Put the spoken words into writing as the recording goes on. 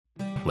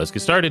let's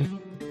get started.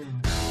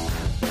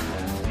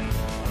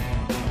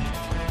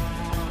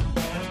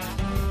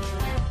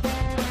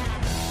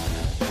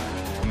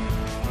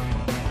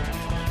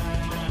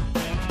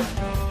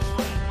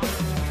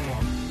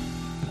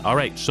 All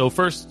right, so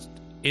first,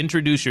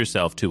 introduce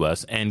yourself to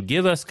us and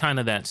give us kind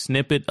of that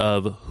snippet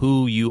of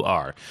who you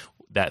are.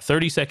 That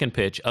 30-second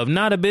pitch of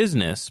not a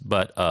business,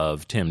 but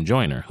of Tim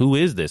Joyner. Who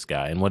is this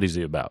guy and what is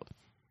he about?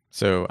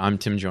 So I'm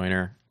Tim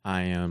Joyner.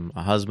 I am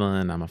a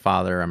husband. I'm a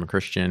father. I'm a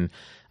Christian.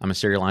 I'm a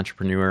serial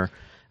entrepreneur.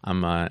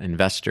 I'm an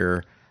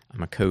investor.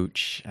 I'm a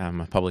coach.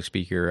 I'm a public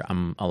speaker.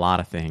 I'm a lot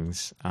of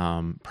things.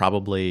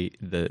 Probably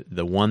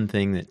the one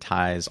thing that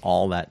ties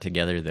all that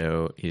together,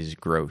 though, is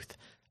growth.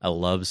 I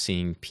love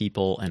seeing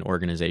people and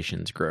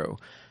organizations grow.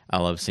 I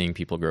love seeing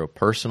people grow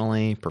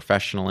personally,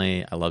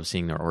 professionally. I love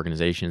seeing their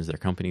organizations, their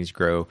companies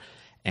grow.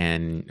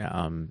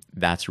 And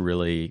that's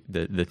really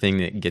the thing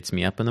that gets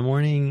me up in the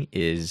morning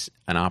is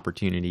an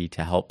opportunity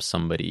to help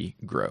somebody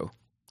grow.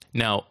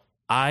 Now,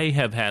 I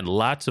have had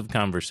lots of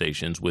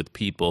conversations with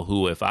people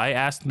who, if I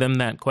ask them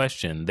that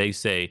question, they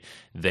say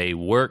they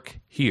work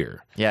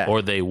here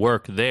or they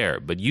work there.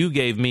 But you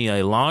gave me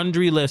a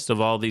laundry list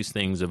of all these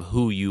things of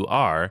who you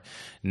are,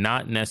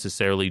 not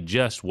necessarily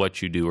just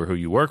what you do or who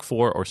you work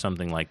for or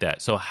something like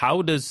that. So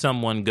how does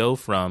someone go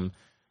from,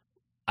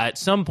 at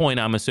some point,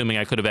 I'm assuming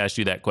I could have asked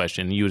you that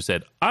question. You would have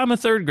said, I'm a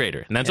third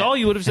grader. And that's all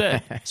you would have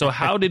said. So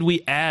how did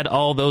we add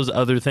all those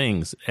other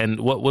things? And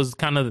what was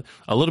kind of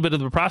a little bit of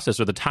the process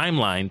or the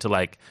timeline to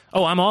like,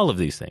 oh, I'm all of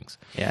these things?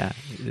 Yeah,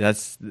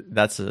 that's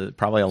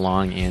probably a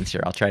long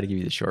answer. I'll try to give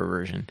you the short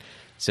version.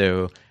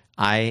 So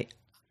there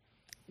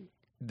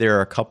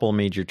are a couple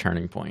major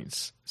turning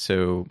points.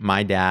 So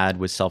my dad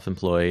was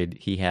self-employed.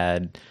 He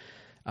had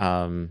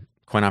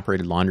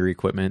coin-operated laundry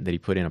equipment that he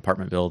put in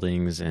apartment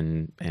buildings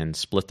and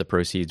split the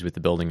proceeds with the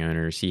building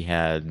owners. He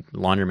had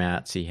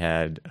laundromats. He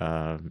had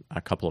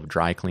a couple of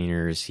dry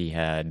cleaners. He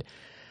had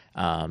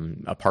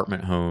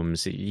apartment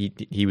homes.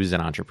 He was an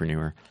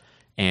entrepreneur.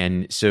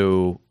 And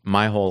so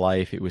my whole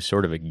life, it was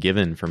sort of a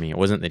given for me. It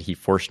wasn't that he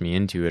forced me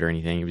into it or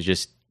anything. It was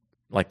just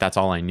like that's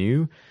all I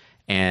knew.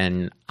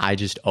 And I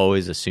just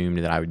always assumed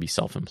that I would be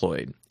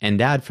self-employed. And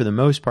Dad, for the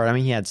most part, I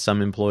mean, he had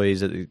some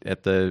employees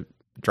at the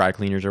dry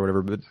cleaners or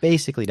whatever, but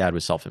basically Dad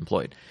was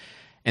self-employed.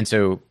 And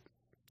so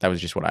that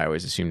was just what I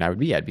always assumed I would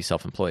be. I'd be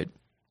self-employed.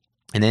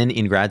 And then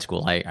in grad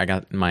school, I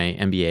got my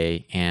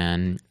MBA,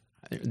 and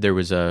there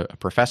was a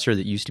professor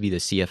that used to be the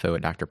CFO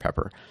at Dr.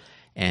 Pepper.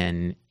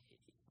 And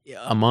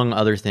among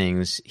other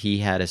things, he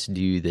had us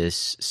do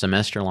this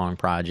semester-long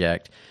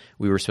project.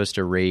 We were supposed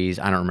to raise,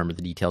 I don't remember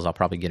the details, I'll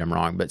probably get them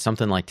wrong, but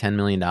something like $10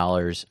 million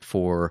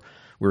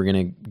we were going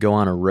to go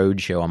on a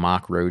roadshow, a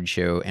mock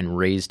roadshow, and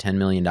raise $10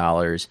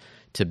 million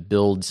to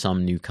build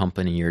some new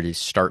company or to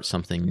start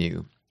something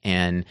new.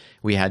 And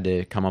we had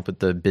to come up with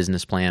the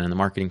business plan and the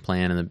marketing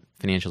plan and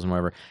the financials and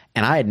whatever.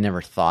 And I had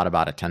never thought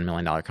about a $10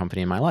 million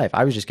company in my life.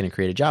 I was just going to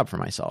create a job for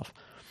myself.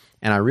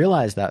 And I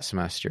realized that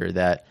semester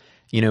that,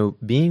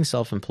 being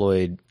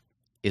self-employed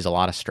is a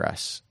lot of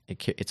stress.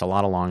 It's a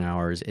lot of long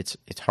hours. It's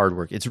hard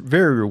work. It's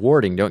very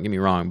rewarding, don't get me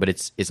wrong, but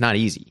it's not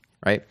easy,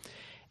 right?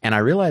 And I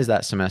realized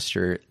that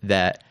semester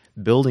that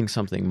building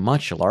something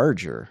much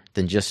larger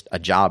than just a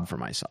job for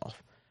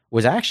myself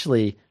was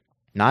actually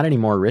not any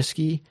more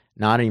risky,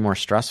 not any more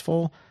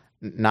stressful,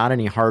 not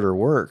any harder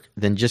work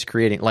than just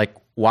creating, like,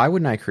 why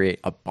wouldn't I create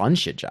a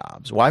bunch of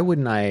jobs? Why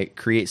wouldn't I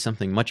create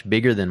something much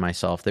bigger than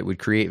myself that would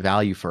create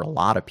value for a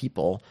lot of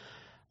people?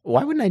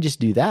 Why wouldn't I just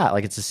do that?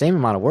 Like, it's the same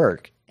amount of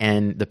work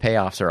and the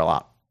payoffs are a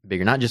lot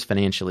bigger, not just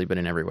financially, but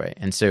in every way.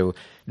 And so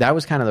that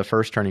was kind of the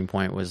first turning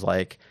point, was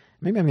like,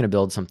 maybe I'm going to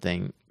build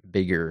something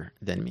bigger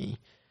than me.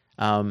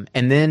 And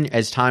then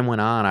as time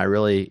went on, I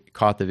really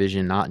caught the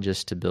vision, not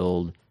just to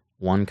build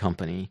one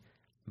company,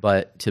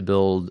 but to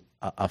build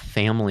a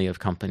family of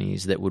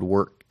companies that would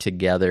work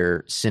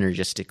together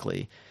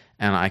synergistically.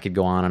 And I could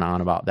go on and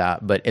on about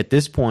that. But at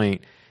this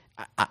point,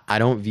 I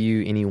don't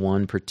view any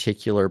one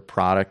particular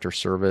product or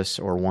service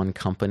or one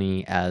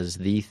company as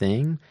the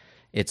thing.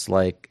 It's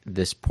like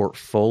this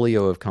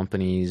portfolio of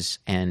companies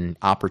and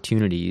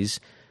opportunities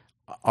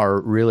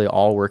are really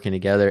all working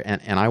together.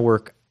 And I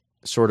work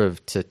sort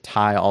of to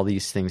tie all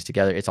these things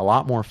together. It's a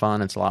lot more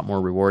fun. It's a lot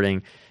more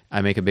rewarding.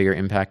 I make a bigger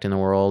impact in the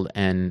world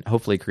and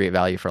hopefully create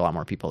value for a lot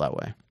more people that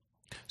way.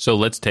 So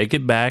let's take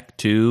it back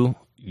to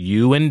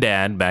you and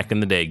Dad back in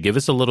the day. Give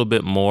us a little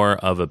bit more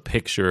of a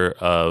picture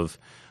of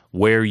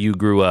where you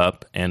grew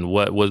up, and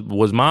what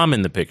was Mom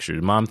in the picture?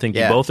 Did Mom think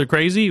you both are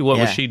crazy? What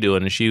was she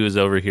doing? And she was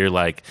over here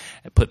like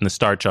putting the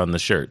starch on the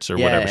shirts or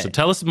whatever. So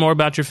tell us more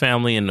about your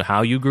family and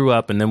how you grew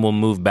up, and then we'll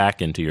move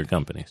back into your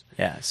companies.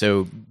 Yeah.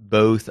 So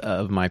both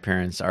of my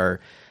parents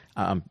are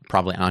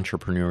probably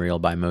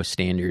entrepreneurial by most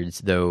standards,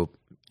 though,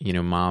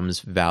 Mom's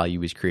value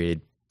was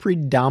created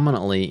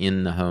predominantly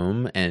in the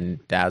home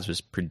and Dad's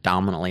was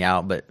predominantly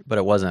out, but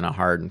it wasn't a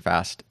hard and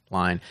fast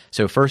line.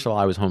 So first of all,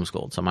 I was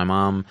homeschooled. So my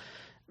mom,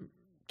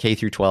 K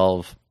through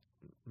 12,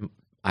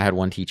 I had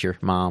one teacher,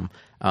 Mom.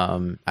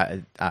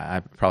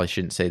 I probably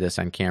shouldn't say this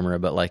on camera,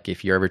 but like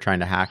if you're ever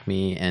trying to hack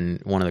me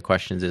and one of the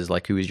questions is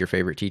like, who is your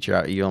favorite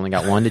teacher? You only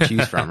got one to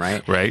choose from,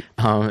 right? Right.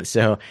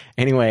 So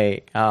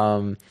anyway,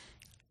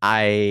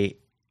 I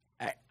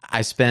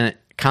spent,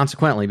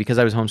 consequently, because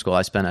I was homeschooled,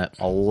 I spent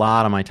a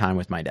lot of my time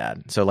with my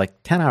dad. So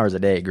like 10 hours a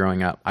day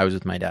growing up, I was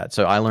with my dad.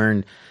 So I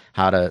learned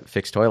how to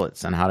fix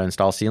toilets and how to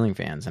install ceiling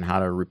fans and how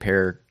to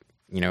repair,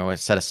 a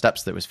set of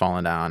steps that was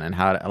falling down, and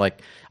how to,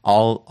 like,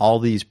 all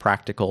these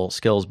practical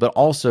skills, but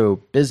also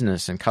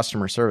business and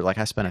customer service. Like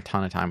I spent a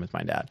ton of time with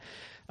my dad,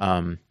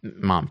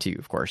 mom too,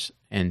 of course.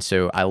 And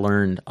so I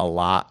learned a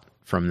lot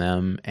from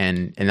them.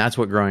 And that's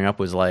what growing up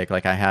was like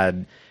I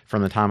had,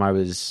 from the time I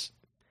was,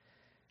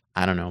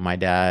 I don't know, my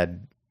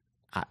dad,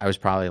 I was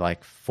probably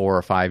like 4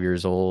 or 5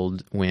 years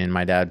old when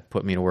my dad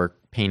put me to work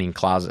painting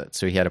closets.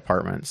 So he had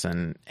apartments,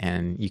 and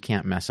you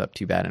can't mess up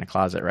too bad in a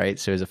closet, right?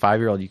 So as a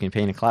 5-year-old, you can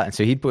paint a closet. And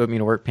so he'd put me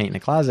to work painting a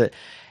closet.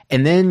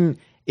 And then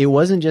it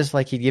wasn't just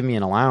like he'd give me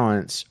an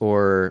allowance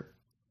or,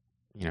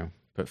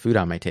 put food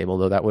on my table,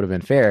 though that would have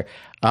been fair.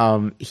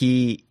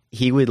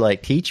 He would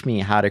like teach me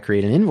how to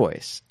create an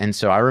invoice. And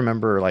so I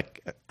remember,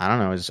 like, I don't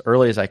know, as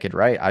early as I could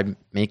write, I'd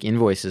make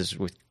invoices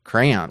with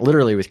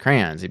literally with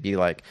crayons. It'd be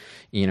like,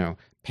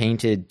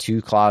 painted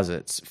 2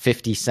 closets,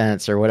 50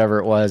 cents or whatever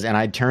it was. And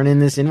I'd turn in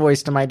this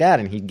invoice to my dad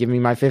and he'd give me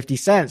my 50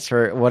 cents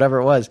for whatever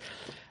it was.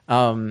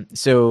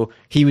 So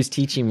he was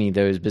teaching me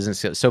those business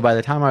skills. So by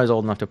the time I was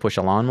old enough to push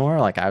a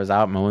lawnmower, like I was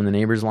out mowing the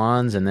neighbors'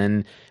 lawns, and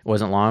then it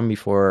wasn't long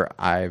before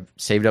I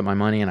saved up my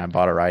money and I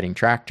bought a riding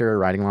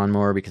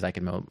lawnmower, because I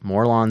could mow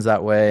more lawns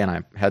that way. And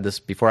I had this,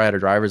 before I had a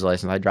driver's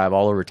license, I'd drive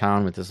all over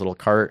town with this little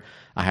cart.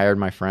 I hired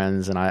my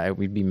friends and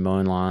we'd be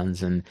mowing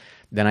lawns. And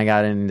then I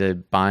got into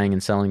buying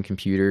and selling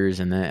computers,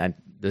 and then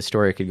the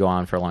story could go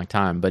on for a long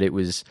time. But it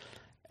was,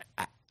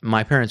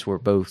 my parents were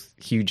both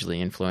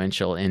hugely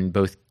influential in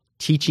both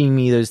teaching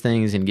me those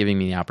things and giving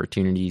me the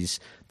opportunities,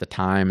 the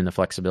time and the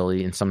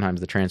flexibility, and sometimes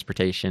the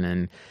transportation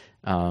and,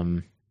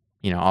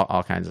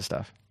 all kinds of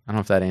stuff. I don't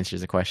know if that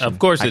answers the question. Of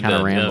course it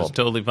does. No, it's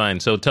totally fine.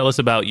 So tell us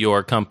about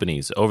your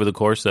companies. Over the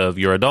course of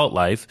your adult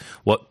life,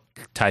 what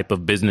type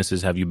of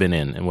businesses have you been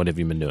in, and what have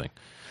you been doing?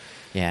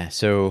 Yeah,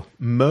 so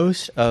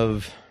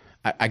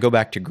I go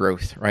back to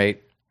growth,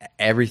 right?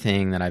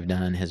 Everything that I've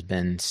done has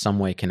been some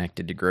way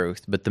connected to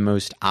growth, but the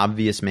most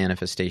obvious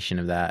manifestation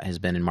of that has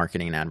been in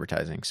marketing and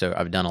advertising. So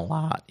I've done a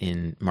lot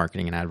in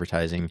marketing and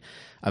advertising.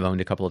 I've owned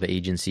a couple of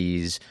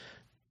agencies,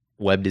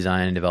 web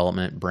design and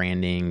development,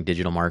 branding,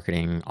 digital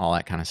marketing, all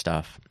that kind of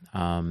stuff.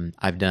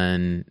 I've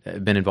been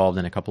involved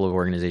in a couple of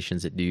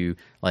organizations that do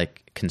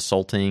like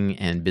consulting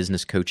and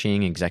business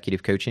coaching,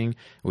 executive coaching,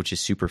 which is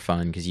super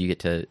fun because you get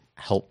to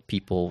help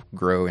people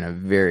grow in a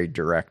very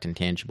direct and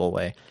tangible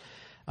way.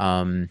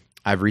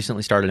 I've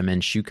recently started a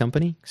men's shoe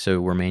company.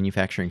 So we're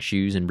manufacturing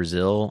shoes in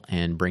Brazil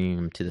and bringing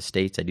them to the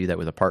States. I do that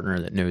with a partner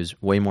that knows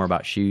way more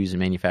about shoes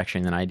and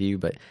manufacturing than I do,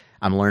 but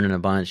I'm learning a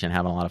bunch and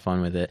having a lot of fun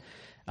with it.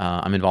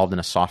 I'm involved in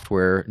a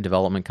software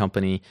development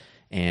company.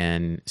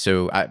 And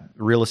so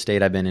real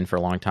estate I've been in for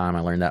a long time.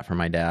 I learned that from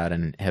my dad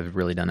and have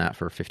really done that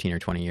for 15 or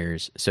 20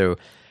 years. So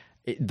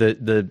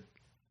the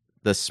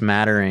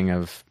smattering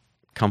of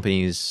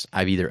companies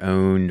I've either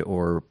owned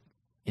or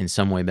in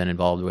some way been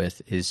involved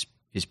with is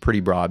pretty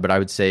broad. But I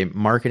would say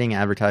marketing,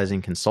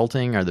 advertising,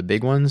 consulting are the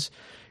big ones.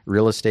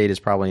 Real estate is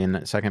probably in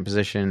that second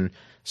position.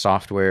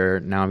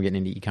 Software, now I'm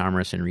getting into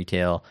e-commerce and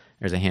retail.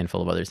 There's a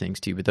handful of other things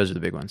too, but those are the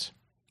big ones.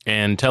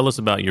 And tell us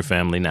about your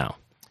family now.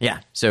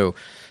 Yeah. So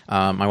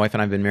my wife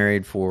and I have been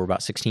married for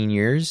about 16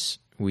 years.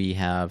 We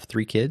have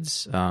 3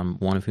 kids,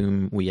 one of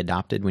whom we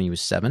adopted when he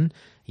was 7.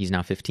 He's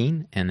now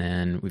 15. And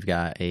then we've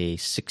got a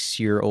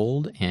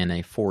 6-year-old and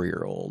a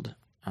 4-year-old.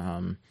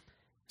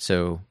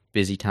 So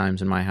busy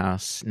times in my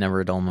house,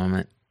 never a dull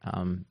moment.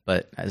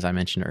 But as I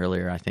mentioned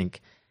earlier, I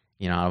think,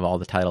 out of all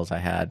the titles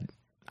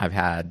I've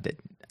had,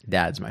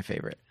 Dad's my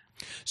favorite.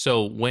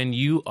 So when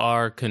you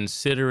are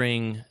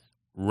considering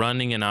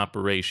running an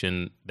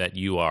operation that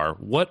you are,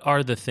 what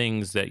are the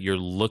things that you're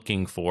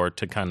looking for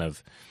to kind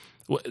of,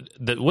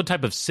 what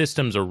type of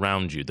systems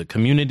around you, the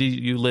community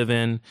you live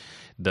in,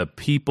 the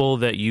people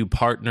that you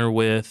partner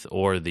with,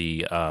 or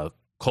the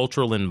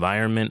cultural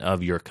environment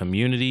of your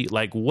community?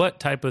 Like, what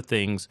type of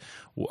things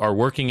are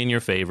working in your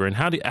favor, and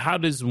how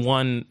does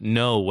one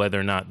know whether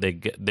or not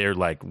they're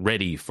like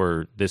ready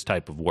for this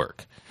type of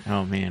work?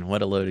 Oh man,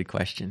 what a loaded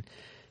question.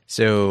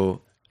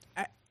 So,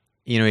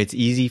 it's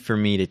easy for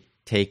me to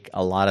take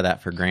a lot of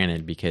that for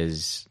granted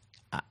because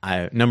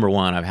number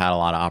one, I've had a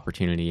lot of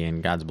opportunity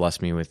and God's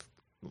blessed me with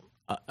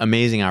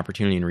amazing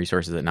opportunity and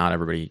resources that not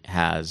everybody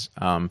has.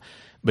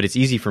 But it's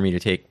easy for me to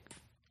take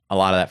a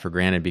lot of that for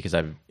granted because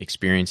I've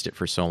experienced it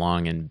for so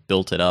long and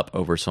built it up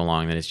over so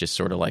long that it's just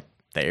sort of like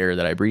the air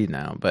that I breathe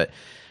now. But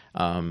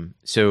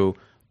so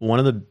one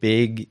of the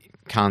big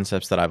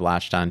concepts that I've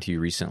latched onto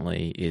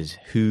recently is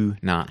who,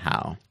 not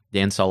how.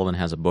 Dan Sullivan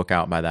has a book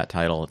out by that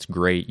title. It's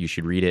great. You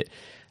should read it.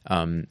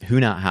 Who,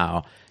 not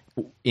how.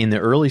 In the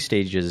early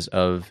stages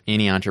of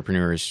any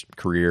entrepreneur's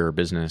career or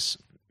business,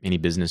 any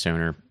business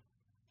owner,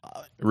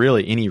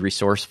 really any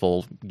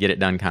resourceful, get it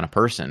done kind of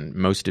person.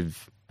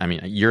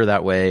 You're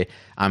that way.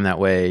 I'm that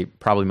way.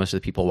 Probably most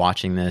of the people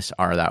watching this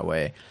are that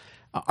way.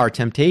 Our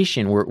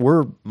temptation,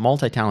 we're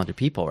multi-talented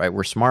people, right?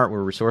 We're smart,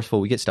 we're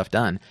resourceful, we get stuff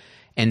done.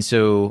 And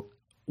so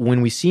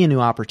when we see a new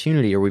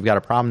opportunity or we've got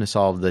a problem to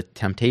solve, the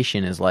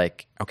temptation is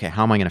like, okay,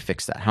 how am I going to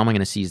fix that? How am I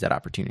going to seize that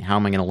opportunity? How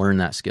am I going to learn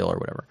that skill or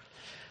whatever?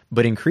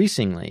 But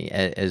increasingly,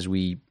 as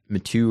we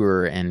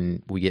mature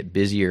and we get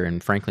busier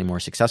and frankly more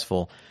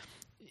successful,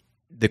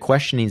 the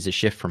question needs to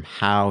shift from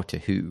how to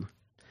who.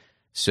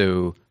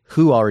 So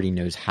who already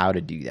knows how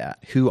to do that?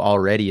 Who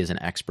already is an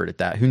expert at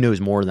that? Who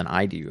knows more than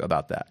I do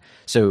about that?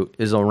 So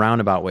is a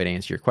roundabout way to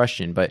answer your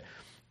question. But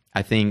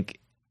I think,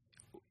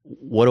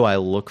 what do I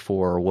look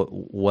for?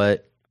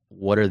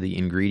 What are the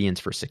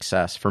ingredients for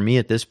success? For me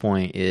at this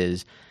point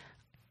is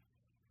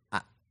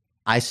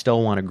I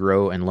still want to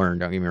grow and learn.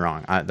 Don't get me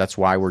wrong. That's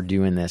why we're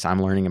doing this.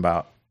 I'm learning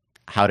about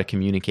how to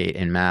communicate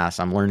in mass.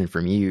 I'm learning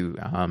from you.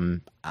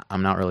 I'm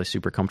not really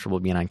super comfortable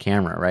being on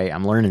camera, right?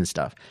 I'm learning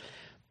stuff.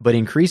 But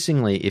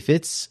increasingly, if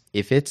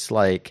it's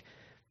like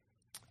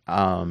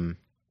a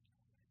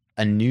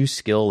new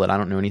skill that I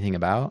don't know anything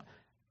about,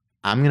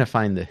 I'm going to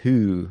find the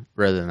who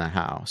rather than the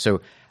how.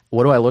 So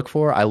what do I look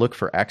for? I look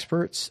for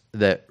experts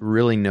that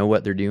really know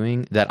what they're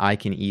doing, that I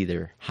can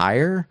either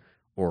hire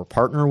or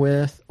partner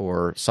with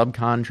or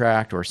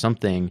subcontract or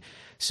something.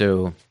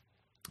 So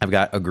I've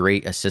got a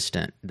great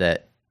assistant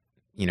that,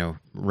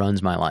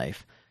 runs my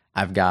life.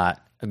 I've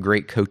got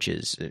great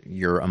coaches.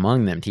 You're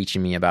among them,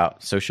 teaching me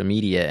about social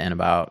media and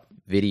about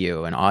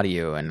video and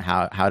audio and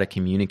how to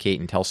communicate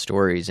and tell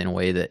stories in a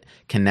way that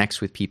connects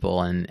with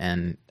people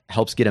and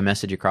helps get a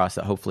message across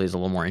that hopefully is a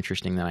little more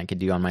interesting than I could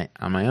do on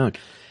my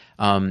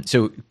own.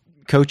 So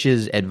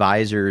coaches,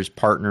 advisors,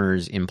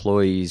 partners,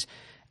 employees,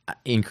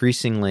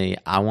 increasingly,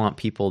 I want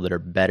people that are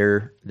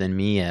better than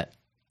me at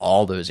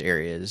all those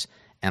areas.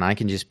 And I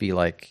can just be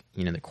like,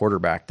 the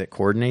quarterback that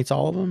coordinates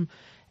all of them.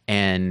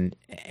 And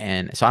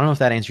so I don't know if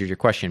that answers your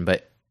question,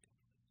 but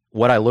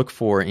what I look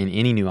for in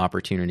any new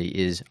opportunity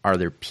is, are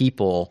there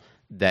people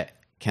that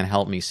can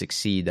help me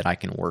succeed that I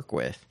can work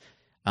with?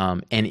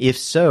 And if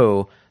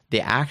so,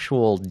 the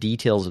actual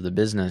details of the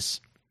business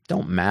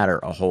don't matter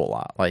a whole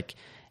lot. Like,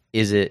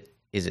 is it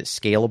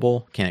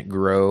scalable? Can it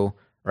grow?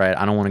 Right?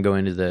 I don't want to go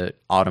into the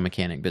auto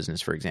mechanic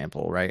business, for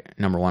example, right?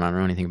 Number one, I don't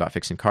know anything about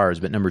fixing cars,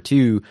 but number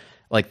two,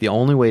 like the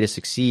only way to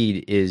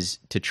succeed is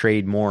to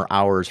trade more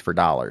hours for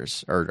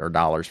dollars or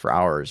dollars for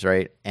hours,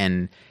 right?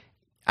 And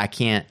I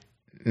can't,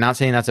 not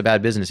saying that's a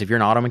bad business. If you're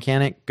an auto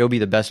mechanic, go be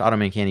the best auto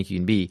mechanic you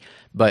can be,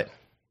 but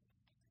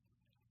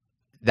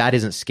that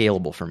isn't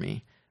scalable for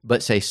me.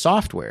 But say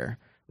software,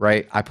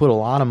 right? I put a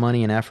lot of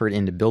money and effort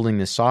into building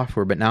this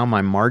software, but now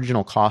my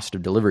marginal cost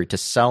of delivery to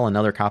sell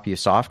another copy of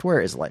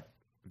software is like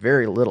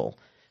very little.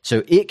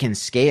 So it can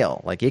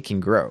scale, like it can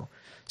grow.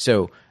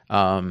 So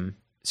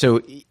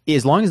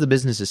as long as the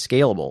business is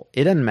scalable,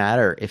 it doesn't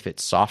matter if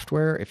it's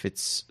software, if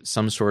it's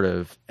some sort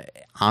of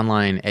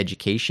online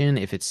education,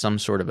 if it's some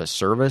sort of a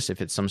service, if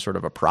it's some sort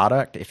of a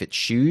product, if it's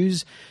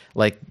shoes,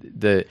 like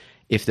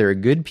if they're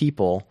good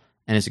people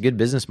and it's a good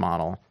business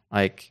model,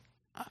 like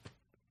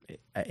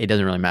it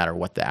doesn't really matter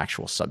what the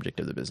actual subject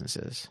of the business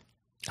is.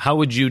 How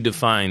would you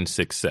define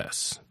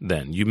success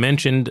then? You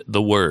mentioned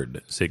the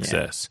word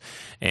success.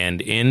 Yeah.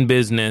 And in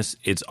business,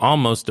 it's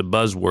almost a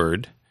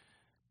buzzword,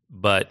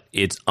 but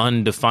it's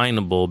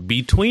undefinable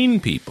between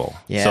people.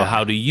 Yeah. So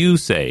how do you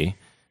say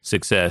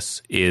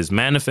success is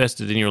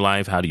manifested in your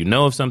life? How do you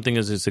know if something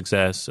is a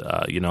success?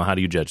 How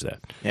do you judge that?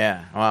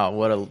 Yeah. Wow.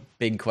 What a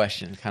big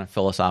question. Kind of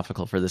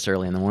philosophical for this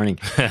early in the morning.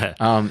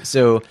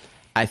 So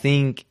I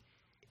think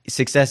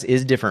success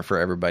is different for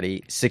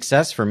everybody.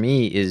 Success for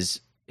me is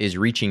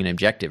reaching an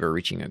objective or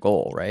reaching a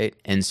goal, right?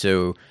 And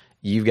so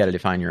you've got to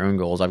define your own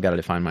goals. I've got to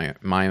define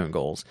my own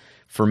goals.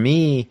 For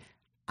me,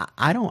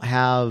 I don't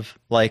have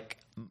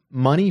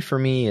money for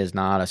me is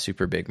not a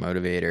super big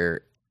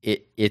motivator.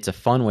 It's a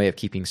fun way of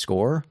keeping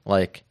score.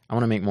 Like, I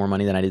want to make more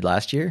money than I did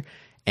last year.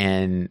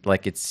 And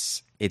like,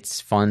 it's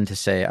fun to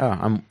say,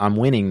 oh, I'm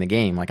winning the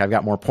game. Like, I've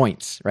got more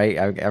points, right?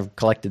 I've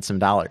collected some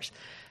dollars.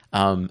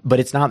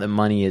 But it's not that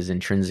money is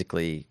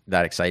intrinsically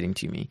that exciting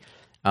to me.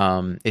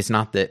 It's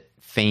not that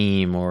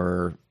fame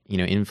or,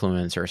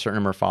 influence or a certain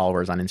number of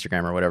followers on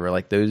Instagram or whatever,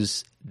 like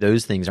those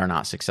things are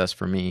not success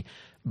for me,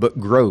 but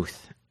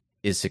growth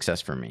is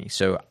success for me.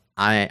 So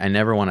I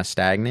never want to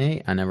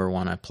stagnate. I never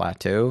want to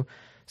plateau.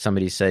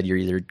 Somebody said you're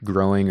either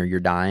growing or you're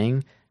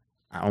dying.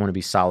 I want to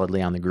be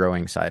solidly on the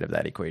growing side of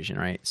that equation,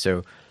 right?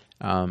 So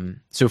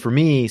for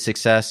me,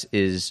 success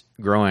is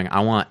growing.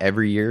 I want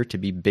every year to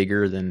be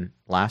bigger than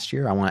last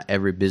year. I want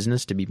every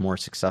business to be more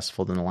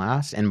successful than the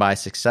last. And by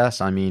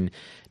success, I mean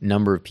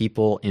number of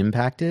people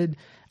impacted.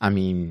 I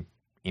mean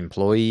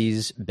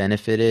employees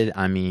benefited.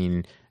 I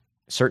mean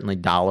certainly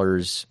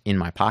dollars in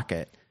my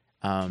pocket.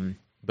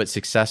 But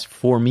success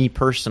for me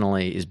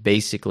personally is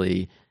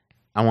basically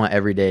I want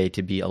every day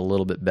to be a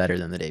little bit better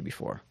than the day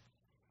before.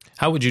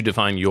 How would you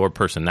define your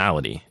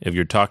personality if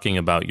you're talking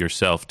about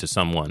yourself to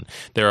someone?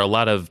 There are a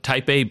lot of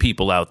type A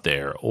people out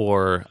there,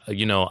 or,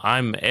 I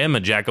am a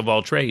jack of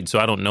all trades, so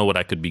I don't know what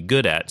I could be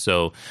good at.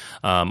 So,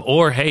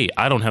 or, hey,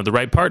 I don't have the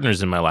right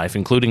partners in my life,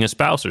 including a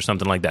spouse or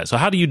something like that. So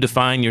how do you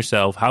define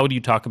yourself? How do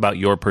you talk about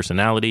your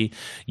personality?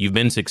 You've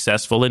been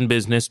successful in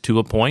business to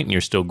a point and you're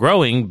still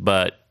growing,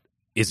 but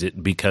is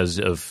it because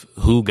of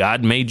who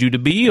God made you to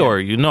be? Or,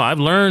 I've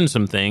learned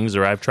some things,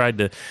 or I've tried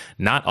to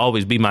not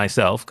always be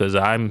myself because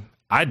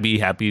I'd be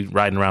happy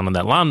riding around on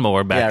that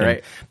lawnmower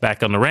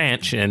back on the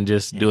ranch and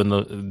just doing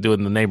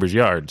the neighbors'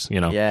 yards,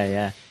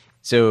 Yeah.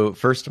 So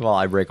first of all,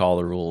 I break all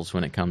the rules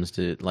when it comes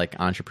to like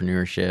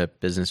entrepreneurship,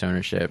 business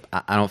ownership.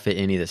 I don't fit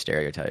any of the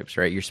stereotypes,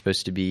 right? You're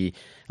supposed to be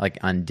like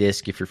on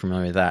DISC, if you're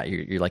familiar with that.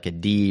 You're like a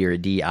D or a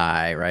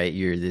DI, right?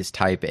 You're this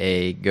type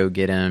A, go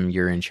get 'em,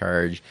 you're in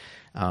charge.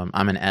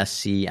 I'm an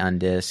SC on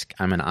DISC.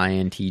 I'm an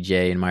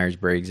INTJ in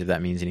Myers-Briggs, if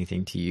that means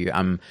anything to you.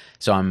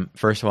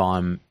 First of all,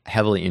 I'm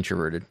heavily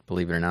introverted,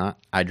 believe it or not.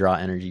 I draw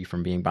energy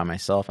from being by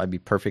myself. I'd be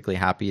perfectly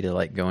happy to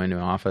like go into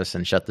an office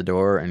and shut the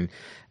door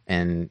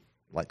and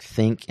like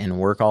think and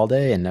work all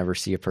day and never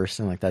see a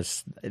person. Like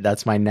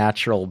that's my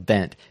natural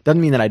bent. Doesn't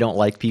mean that I don't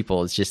like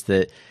people. It's just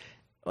that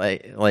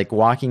like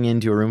walking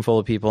into a room full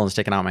of people and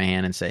sticking out my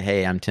hand and say,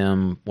 "Hey, I'm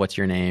Tim. What's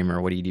your name?"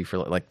 or "What do you do for,"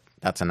 like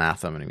that's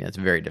anathema to me. That's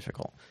very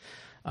difficult.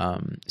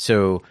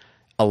 So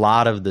a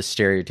lot of the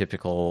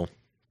stereotypical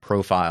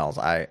profiles,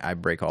 I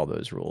break all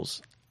those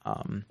rules.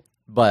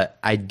 But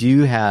I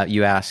do have,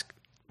 you ask,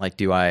 like,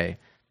 do I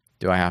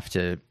have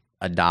to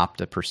adopt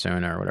a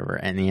persona or whatever?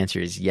 And the answer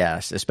is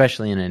yes,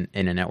 especially in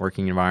a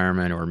networking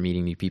environment or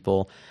meeting new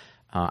people.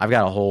 I've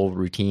got a whole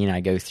routine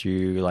I go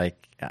through,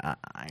 like,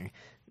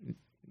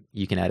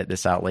 you can edit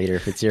this out later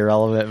if it's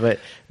irrelevant, but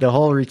the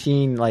whole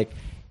routine, like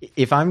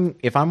if I'm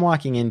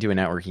walking into a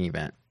networking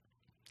event,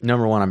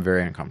 number one, I'm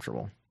very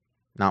uncomfortable.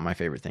 Not my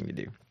favorite thing to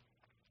do.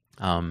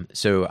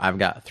 So I've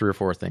got 3 or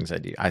 4 things I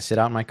do. I sit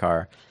out in my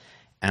car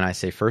and I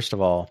say, first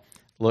of all,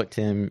 look,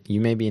 Tim, you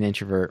may be an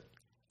introvert.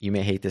 You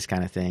may hate this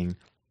kind of thing,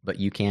 but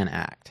you can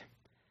act.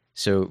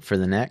 So for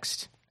the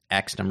next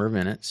X number of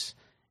minutes,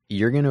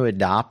 you're going to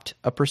adopt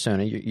a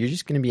persona. You're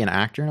just going to be an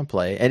actor in a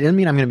play. It doesn't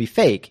mean I'm going to be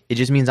fake. It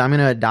just means I'm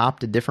going to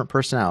adopt a different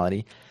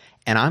personality,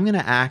 and I'm going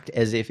to act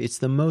as if it's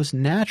the most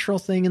natural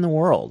thing in the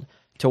world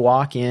to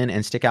walk in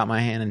and stick out my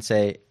hand and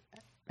say,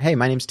 "Hey,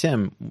 my name's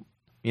Tim.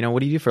 What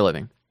do you do for a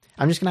living?"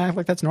 I'm just going to act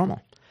like that's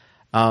normal.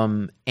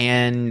 And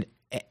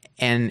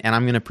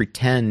I'm going to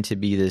pretend to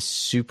be this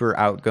super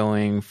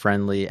outgoing,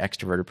 friendly,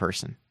 extroverted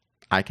person.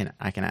 I can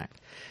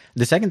act.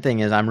 The second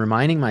thing is I'm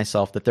reminding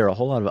myself that there are a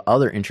whole lot of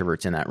other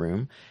introverts in that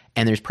room,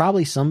 and there's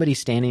probably somebody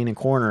standing in a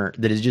corner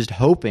that is just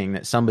hoping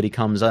that somebody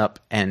comes up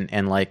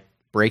and like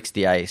breaks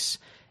the ice.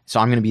 So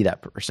I'm going to be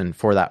that person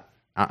for that.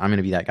 I'm going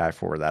to be that guy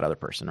for that other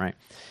person, right?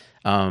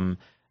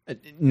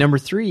 Number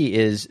 3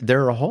 is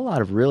there are a whole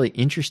lot of really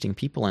interesting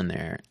people in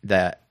there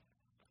that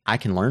I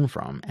can learn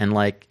from. And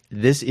like,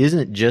 this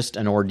isn't just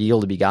an ordeal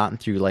to be gotten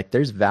through. Like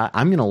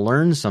I'm going to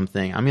learn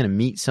something. I'm going to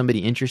meet somebody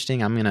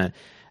interesting. I'm going to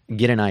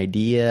get an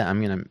idea.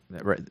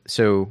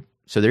 So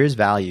there is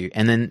value.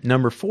 And then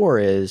number 4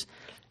 is,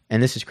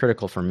 and this is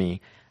critical for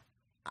me,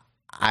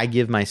 I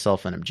give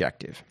myself an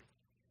objective.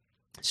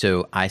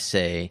 So I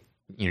say,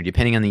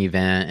 depending on the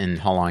event and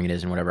how long it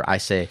is and whatever, I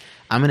say,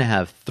 I'm going to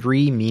have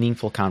 3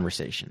 meaningful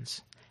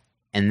conversations.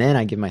 And then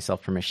I give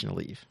myself permission to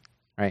leave,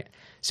 right?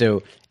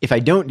 So if I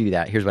don't do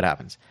that, here's what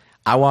happens.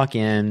 I walk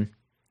in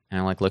and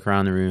I like look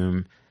around the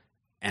room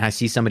and I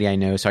see somebody I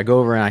know. So I go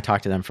over and I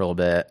talk to them for a little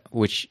bit,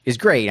 which is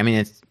great. I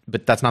mean,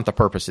 but that's not the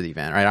purpose of the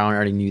event, right? I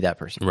already knew that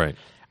person. Right.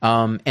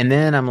 And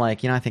then I'm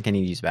like, I think I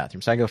need to use the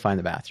bathroom. So I go find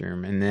the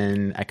bathroom, and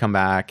then I come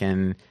back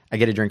and I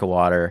get a drink of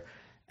water.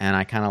 And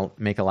I kind of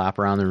make a lap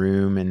around the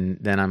room, and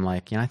then I'm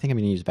like, I think I'm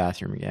going to use the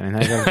bathroom again. And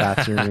I go to the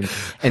bathroom,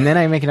 and then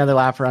I make another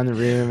lap around the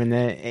room,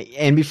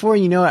 and before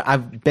you know it,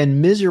 I've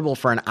been miserable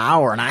for an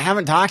hour, and I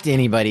haven't talked to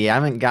anybody.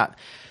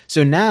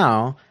 So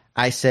now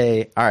I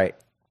say, all right,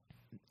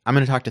 I'm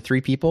going to talk to 3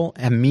 people,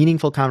 have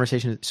meaningful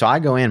conversations. So I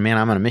go in, man,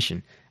 I'm on a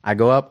mission. I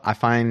go up, I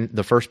find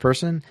the first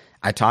person,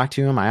 I talk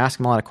to them, I ask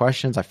them a lot of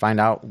questions, I find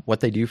out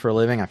what they do for a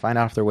living, I find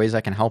out if there are ways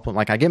I can help them.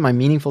 Like I get my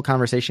meaningful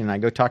conversation, and I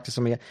go talk to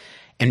somebody.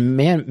 And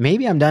man,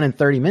 maybe I'm done in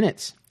 30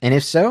 minutes. And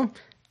if so,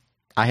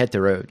 I hit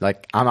the road.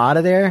 Like I'm out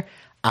of there.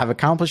 I've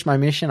accomplished my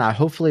mission. I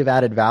hopefully have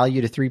added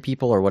value to 3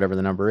 people or whatever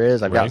the number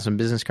is. I've gotten some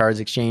business cards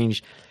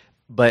exchanged.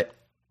 But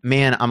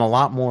man, I'm a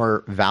lot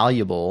more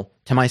valuable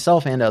to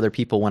myself and to other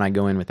people when I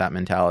go in with that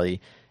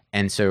mentality.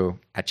 And so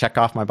I check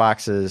off my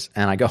boxes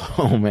and I go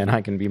home and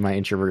I can be my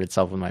introverted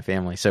self with my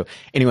family. So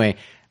anyway,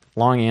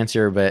 long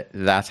answer, but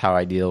that's how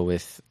I deal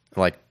with,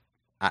 like,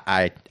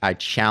 I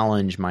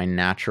challenge my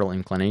natural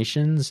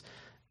inclinations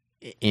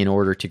in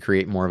order to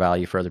create more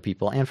value for other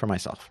people and for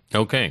myself.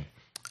 Okay.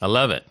 I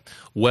love it.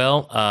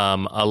 Well,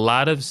 a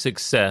lot of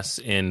success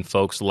in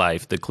folks'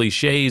 life. The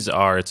cliches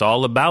are it's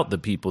all about the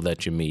people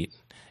that you meet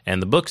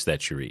and the books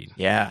that you read.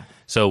 Yeah.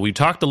 So we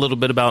talked a little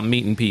bit about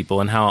meeting people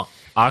and how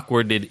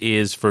awkward it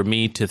is for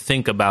me to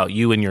think about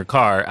you in your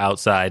car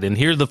outside, and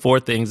here are the 4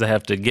 things I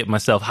have to get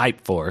myself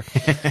hyped for.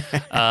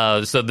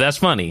 So that's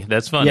funny.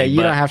 That's funny. Yeah,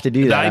 you don't have to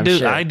do that.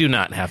 I do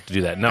not have to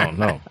do that.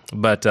 No.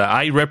 But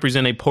I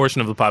represent a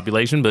portion of the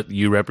population, but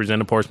you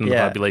represent a portion of the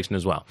population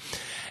as well.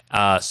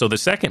 So the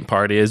second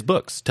part is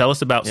books. Tell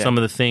us about some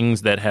of the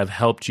things that have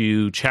helped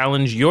you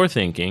challenge your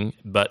thinking,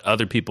 but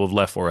other people have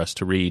left for us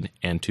to read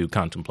and to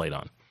contemplate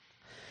on.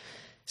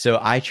 So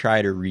I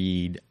try to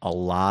read a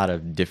lot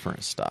of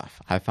different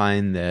stuff. I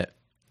find that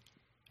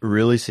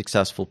really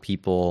successful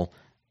people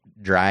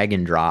drag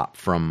and drop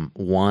from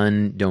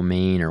one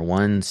domain or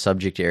one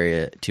subject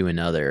area to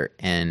another,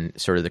 and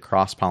sort of the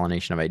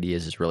cross-pollination of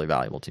ideas is really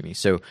valuable to me.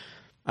 So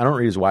I don't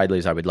read as widely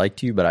as I would like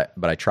to, but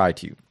I try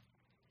to.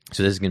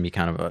 So this is going to be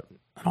kind of an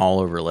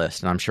all-over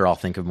list, and I'm sure I'll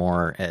think of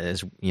more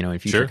as in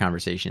future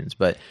conversations.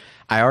 But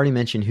I already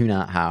mentioned Who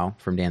Not How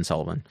from Dan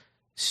Sullivan.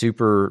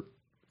 Super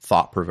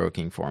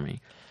thought-provoking for me.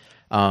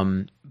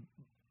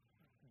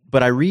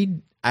 But I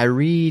read, I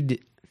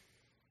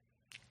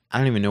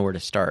don't even know where to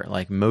start.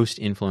 Like most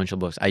influential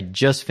books. I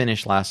just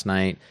finished last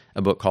night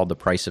a book called The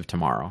Price of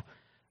Tomorrow,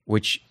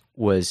 which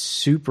was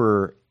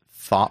super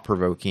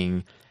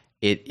thought-provoking.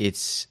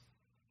 It's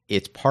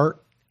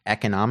part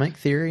economic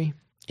theory.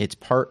 It's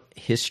part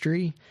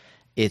history.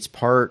 It's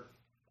part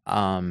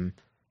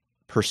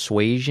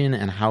persuasion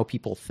and how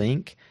people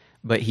think.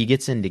 But he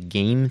gets into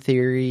game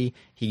theory.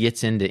 He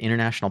gets into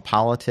international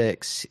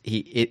politics.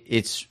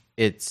 He's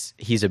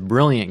a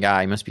brilliant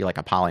guy. He must be like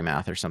a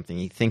polymath or something.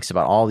 He thinks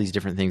about all these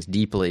different things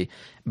deeply,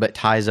 but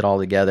ties it all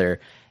together.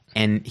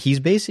 And he's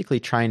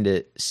basically trying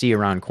to see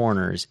around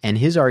corners. And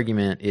his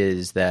argument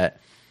is that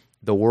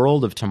the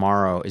world of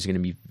tomorrow is going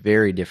to be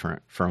very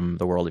different from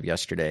the world of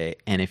yesterday.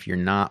 And if you're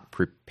not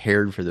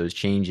prepared for those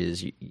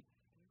changes,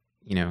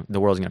 the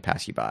world's going to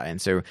pass you by. And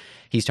so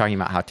he's talking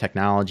about how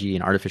technology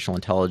and artificial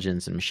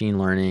intelligence and machine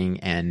learning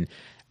and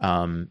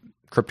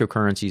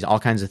cryptocurrencies, all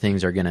kinds of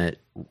things are going to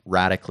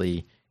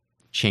radically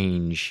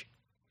change.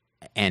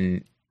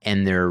 And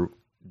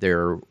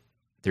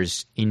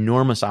there's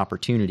enormous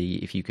opportunity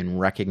if you can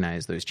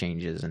recognize those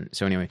changes. And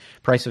so anyway,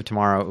 Price of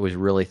Tomorrow was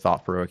really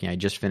thought-provoking. I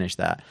just finished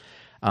that.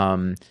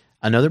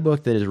 Another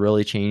book that has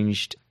really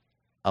changed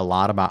a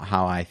lot about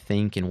how I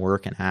think and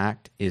work and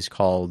act is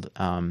called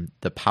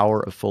The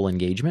Power of Full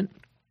Engagement.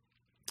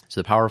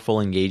 So The Power of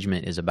Full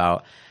Engagement is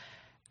about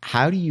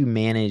how do you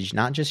manage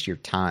not just your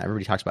time.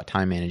 Everybody talks about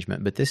time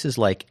management, but this is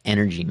like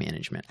energy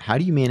management. How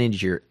do you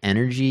manage your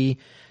energy,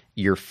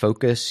 your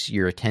focus,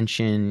 your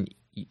attention,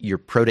 your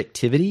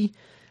productivity?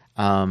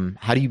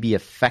 How do you be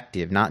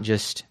effective, not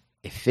just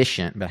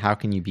efficient, but how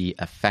can you be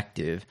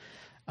effective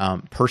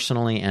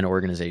personally and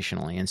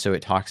organizationally? And so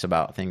it talks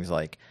about things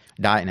like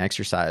diet and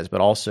exercise,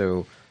 but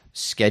also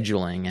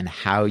scheduling and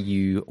how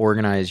you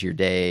organize your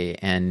day.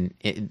 And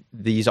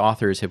these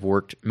authors have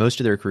worked most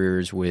of their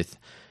careers with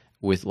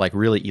like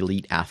really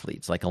elite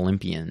athletes, like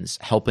Olympians,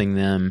 helping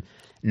them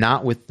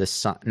not with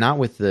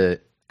the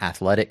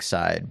athletic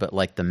side, but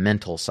like the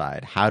mental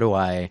side. How do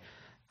I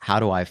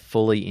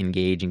fully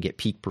engage and get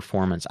peak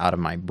performance out of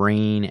my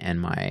brain and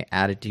my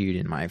attitude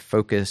and my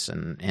focus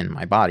and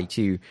my body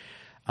too?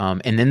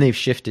 And then they've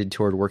shifted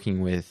toward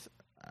working with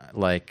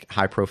like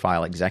high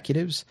profile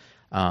executives.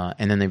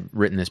 And then they've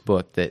written this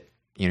book that,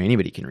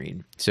 anybody can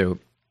read. So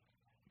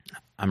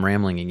I'm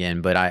rambling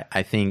again, but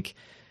I think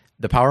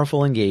The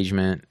Powerful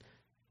Engagement,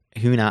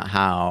 Who Not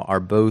How are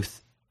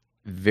both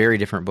very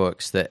different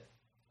books that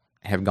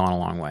have gone a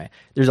long way.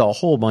 There's a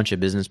whole bunch of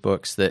business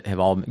books that have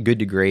all Good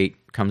to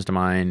Great comes to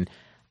mind.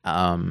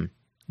 The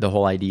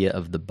whole idea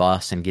of the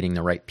bus and getting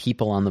the right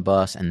people on the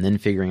bus and then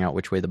figuring out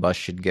which way the bus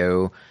should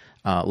go.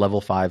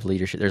 Level 5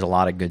 leadership. There's a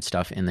lot of good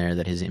stuff in there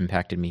that has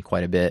impacted me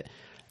quite a bit.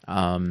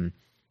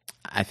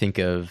 I think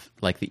of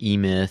like the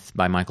E-Myth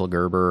by Michael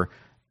Gerber,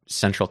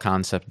 central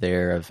concept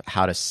there of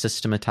how to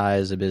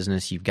systematize a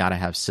business. You've got to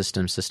have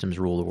systems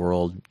rule the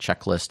world,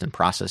 checklist and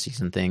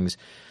processes and things.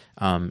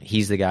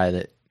 He's the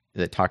guy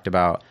that talked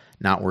about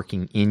not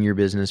working in your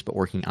business, but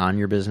working on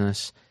your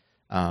business.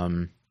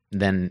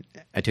 Then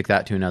I took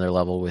that to another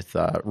level with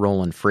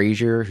Roland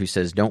Frazier, who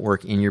says, don't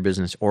work in your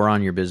business or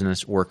on your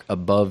business, work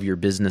above your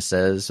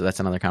businesses. So that's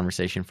another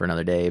conversation for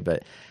another day.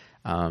 But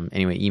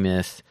anyway,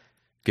 E-Myth,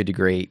 Good to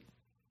Great,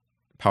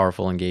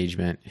 Powerful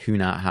Engagement, Who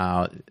Not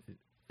How.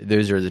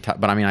 Those are the top.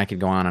 But I mean, I could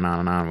go on and on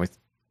and on with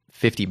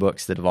 50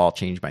 books that have all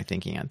changed my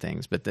thinking on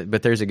things. But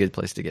there's a good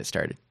place to get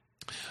started.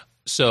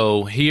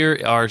 So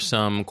here are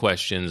some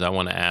questions I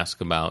want to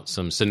ask about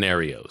some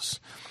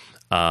scenarios.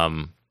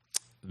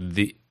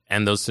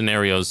 And those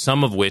scenarios,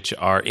 some of which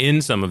are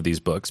in some of these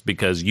books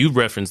because you've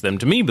referenced them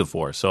to me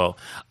before. So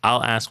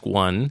I'll ask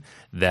one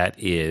that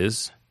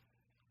is,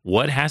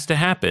 what has to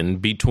happen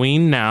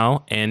between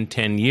now and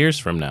 10 years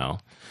from now?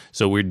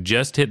 So we're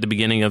just hit the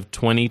beginning of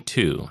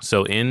 22.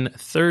 So in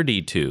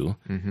 32,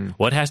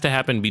 what has to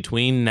happen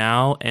between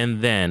now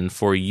and then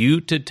for you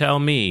to tell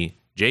me,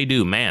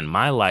 JDew, man,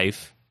 my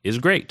life is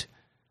great?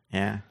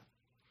 Yeah.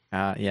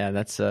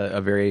 That's a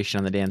variation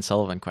on the Dan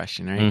Sullivan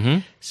question,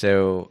 right?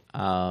 So,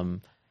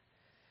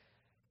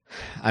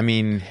 I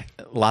mean,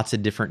 lots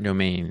of different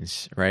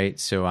domains, right?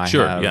 So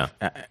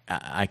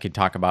I could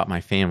talk about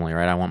my family,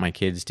 right? I want my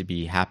kids to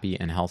be happy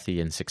and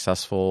healthy and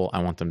successful. I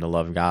want them to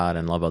love God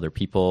and love other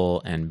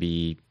people and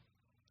be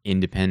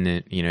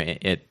independent.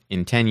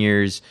 In 10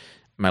 years,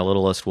 my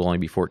littlest will only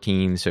be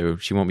 14, so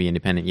she won't be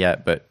independent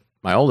yet, but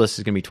my oldest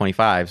is going to be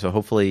 25, so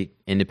hopefully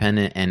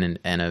independent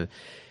and a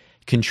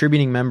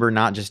contributing member,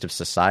 not just of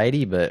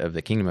society, but of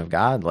the kingdom of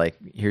God. Like,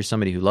 here's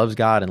somebody who loves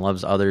God and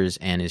loves others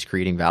and is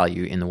creating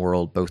value in the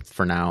world, both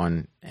for now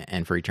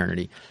and for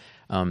eternity.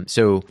 I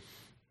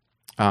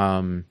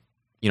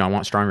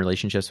want strong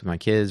relationships with my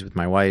kids, with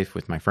my wife,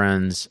 with my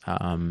friends.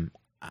 I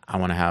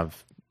want to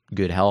have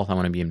good health. I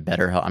want to be in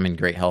better health. I'm in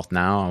great health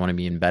now. I want to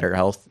be in better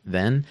health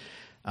then.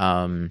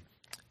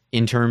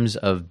 In terms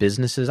of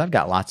businesses, I've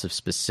got lots of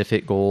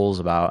specific goals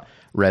about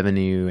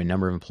revenue and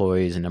number of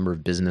employees and number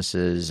of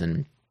businesses,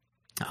 and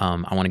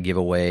I want to give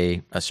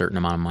away a certain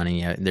amount of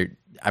money.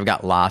 I've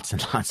got lots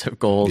and lots of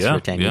goals for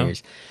 10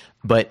 years.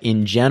 But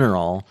in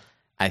general,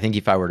 I think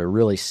if I were to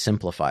really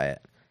simplify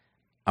it,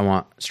 I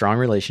want strong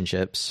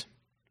relationships.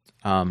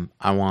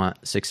 I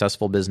want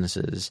successful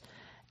businesses.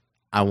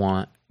 I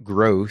want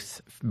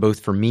growth, both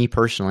for me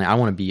personally. I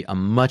want to be a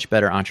much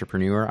better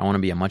entrepreneur. I want to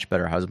be a much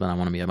better husband. I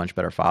want to be a much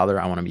better father.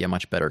 I want to be a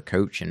much better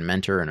coach and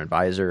mentor and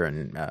advisor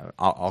and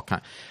all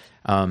kind.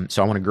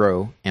 So I want to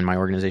grow, and my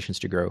organizations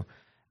to grow.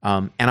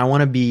 And I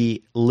want to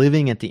be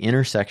living at the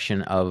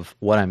intersection of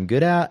what I'm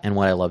good at and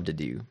what I love to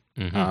do.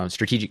 Mm-hmm.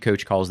 Strategic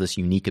coach calls this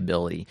unique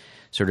ability.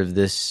 Sort of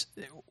this,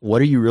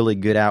 what are you really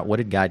good at? What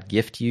did God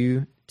gift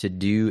you to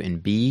do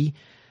and be?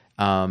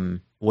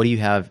 What do you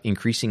have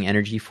increasing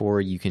energy for?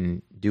 You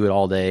can do it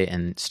all day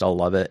and still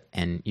love it,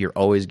 and you're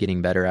always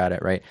getting better at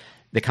it, right?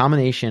 The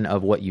combination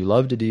of what you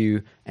love to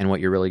do and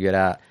what you're really good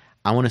at,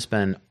 I want to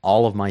spend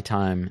all of my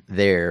time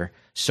there,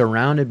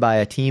 surrounded by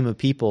a team of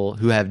people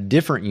who have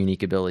different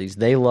unique abilities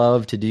they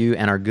love to do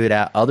and are good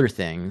at other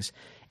things,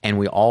 and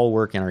we all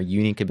work in our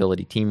unique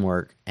ability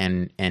teamwork,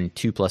 and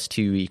 2 +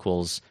 2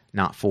 equals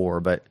not 4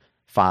 but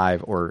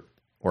 5 or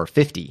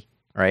 50,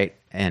 right?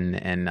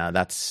 And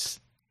that's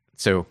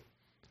so.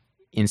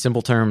 In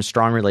simple terms,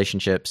 strong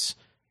relationships,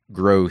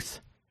 growth,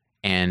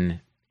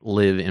 and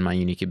live in my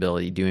unique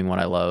ability, doing what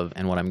I love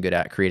and what I'm good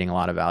at, creating a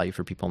lot of value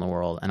for people in the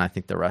world. And I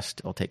think the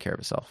rest will take care of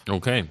itself.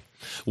 Okay.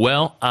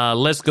 Well,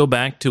 let's go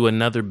back to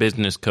another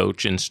business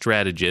coach and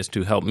strategist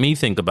who helped me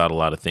think about a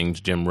lot of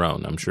things, Jim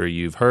Rohn. I'm sure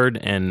you've heard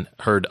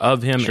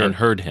of him and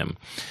heard him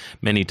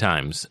many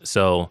times.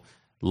 So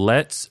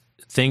let's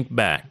think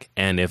back.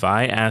 And if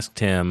I asked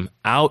him,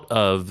 out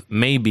of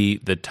maybe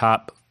the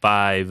top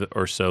 5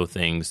 or so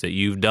things that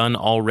you've done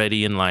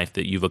already in life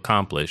that you've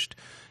accomplished,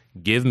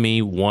 give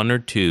me 1 or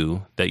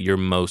 2 that you're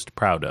most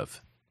proud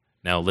of.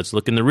 Now, let's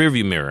look in the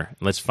rearview mirror.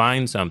 Let's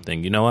find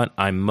something. You know what?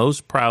 I'm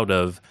most proud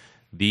of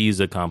these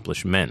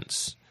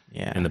accomplishments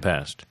in the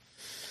past.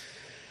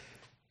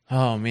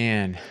 Oh,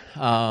 man.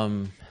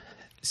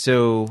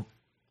 So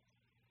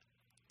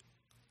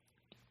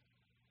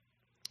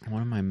what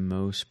am I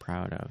most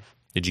proud of?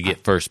 Did you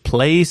get first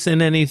place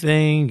in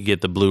anything?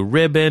 Get the blue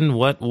ribbon?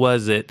 What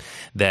was it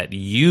that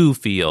you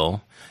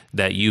feel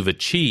that you've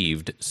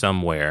achieved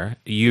somewhere?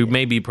 You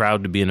may be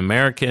proud to be an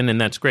American,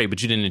 and that's great,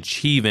 but you didn't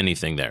achieve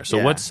anything there.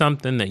 So what's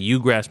something that you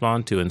grasped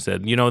onto and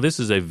said, this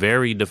is a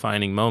very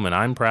defining moment.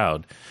 I'm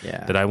proud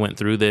that I went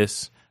through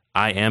this.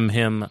 I am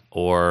him,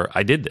 or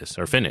I did this,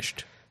 or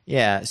finished.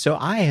 Yeah, so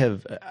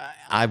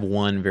I've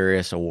won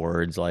various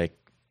awards, like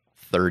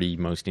 30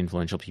 most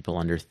influential people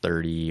under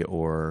 30,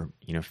 or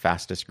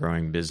fastest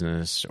growing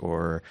business,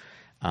 or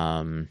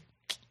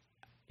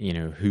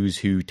who's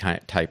who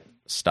type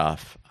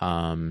stuff.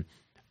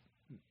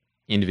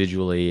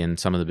 Individually, and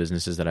some of the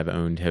businesses that I've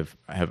owned have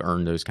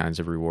earned those kinds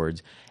of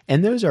rewards,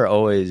 and those are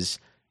always,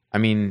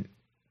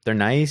 they're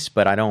nice,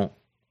 but I don't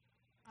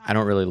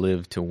really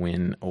live to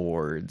win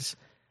awards.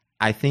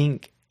 I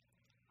think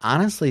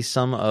honestly,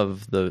 some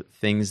of the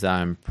things that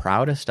I'm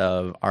proudest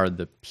of are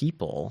the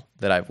people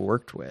that I've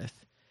worked with,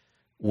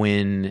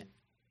 when,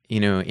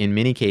 in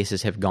many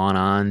cases have gone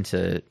on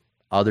to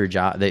other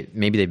jobs.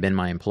 Maybe they've been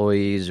my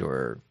employees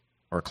or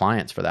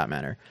clients for that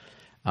matter.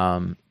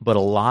 But a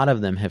lot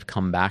of them have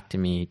come back to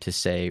me to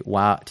say,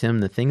 wow,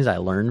 Tim, the things I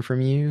learned from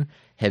you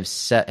have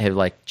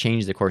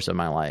changed the course of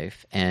my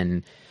life.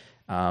 And,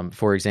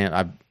 for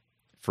example,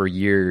 for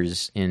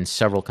years in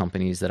several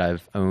companies that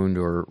I've owned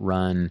or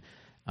run,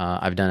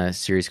 I've done a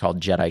series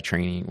called JDew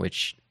training,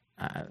 which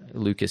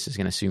Lucas is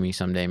going to sue me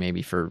someday,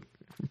 maybe for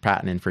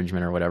patent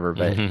infringement or whatever,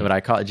 but I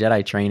call it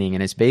JDew training,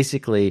 and it's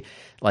basically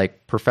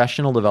like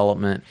professional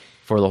development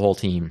for the whole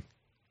team.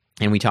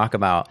 And we talk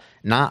about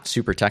not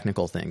super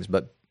technical things,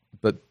 but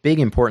big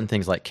important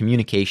things like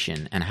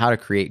communication and how to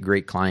create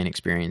great client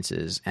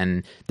experiences,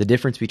 and the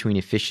difference between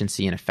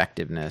efficiency and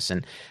effectiveness,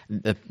 and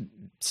the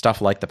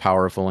stuff like the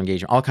power of full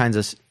engagement, all kinds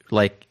of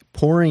like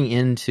pouring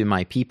into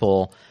my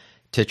people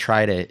to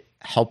try to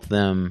help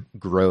them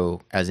grow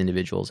as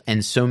individuals.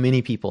 And so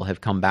many people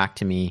have come back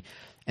to me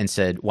and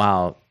said,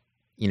 wow,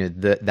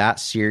 that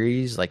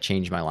series like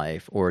changed my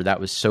life, or that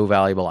was so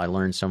valuable. I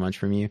learned so much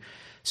from you.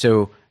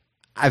 So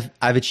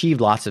I've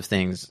achieved lots of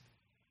things,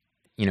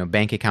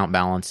 bank account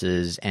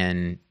balances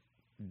and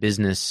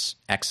business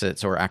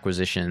exits or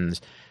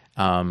acquisitions,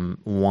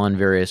 won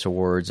various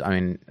awards. I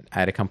mean, I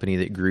had a company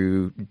that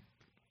grew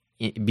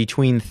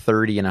between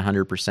 30 and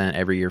 100%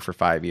 every year for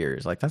 5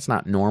 years. Like, that's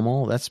not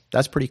normal.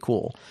 That's pretty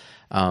cool.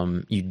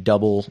 You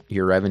double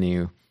your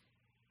revenue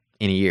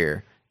in a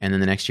year, and then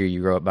the next year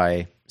you grow it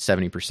by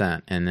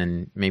 70%. And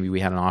then maybe we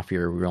had an off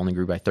year, we only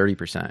grew by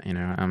 30%,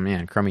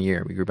 man, crummy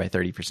year. We grew by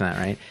 30%.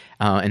 Right.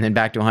 And then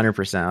back to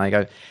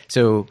 100%.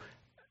 So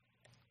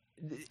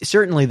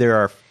certainly there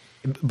are,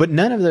 but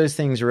none of those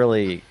things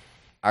really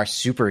are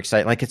super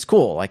exciting. Like, it's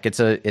cool. Like, it's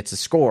a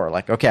score.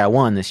 Like, okay, I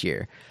won this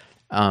year.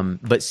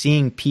 But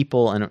seeing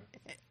people, and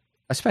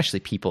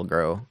especially people,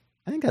 grow,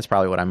 I think that's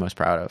probably what I'm most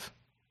proud of.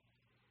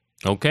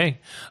 Okay.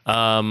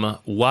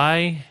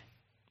 Why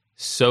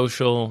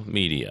social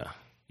media?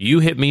 You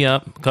hit me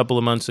up a couple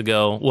of months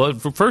ago. Well,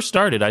 it first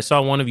started, I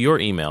saw one of your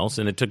emails,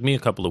 and it took me a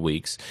couple of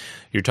weeks.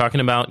 You're talking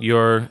about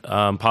your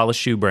polished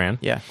shoe brand.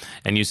 Yeah.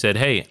 And you said,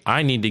 hey,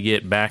 I need to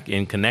get back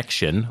in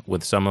connection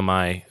with some of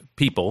my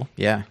people.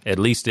 Yeah. At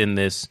least in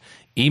this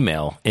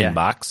email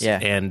inbox. Yeah.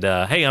 And,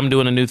 hey, I'm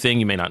doing a new thing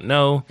you may not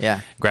know.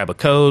 Yeah. Grab a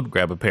code,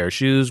 grab a pair of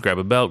shoes, grab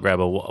a belt, grab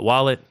a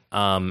wallet.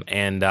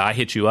 And I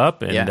hit you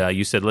up, and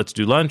you said, let's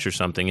do lunch or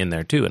something in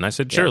there too. And I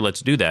said, sure,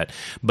 let's do that.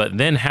 But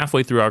then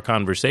halfway through our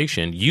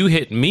conversation, you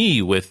hit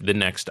me with the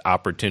next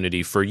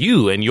opportunity for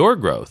you and your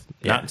growth.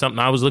 Not something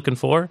I was looking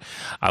for.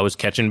 I was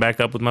catching back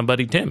up with my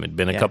buddy Tim. It'd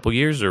been a couple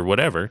years or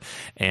whatever.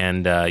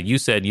 And you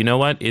said, you know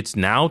what? It's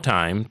now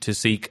time to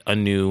seek a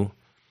new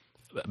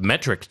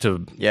metric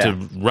to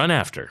run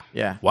after.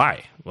 Yeah.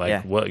 Why?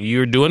 Well,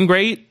 you're doing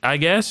great, I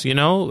guess,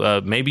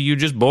 maybe you're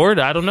just bored.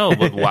 I don't know.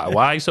 But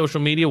why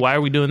social media? Why are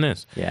we doing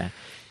this? Yeah.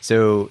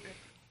 So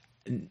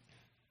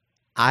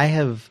I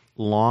have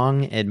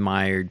long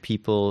admired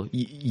people.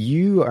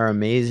 You are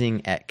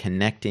amazing at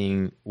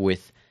connecting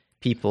with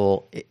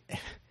people. If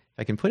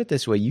I can put it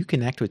this way, you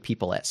connect with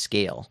people at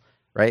scale,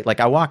 right? Like,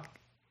 I walk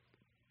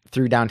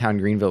through downtown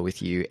Greenville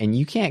with you, and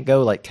you can't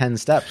go like 10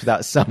 steps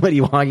without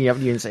somebody walking up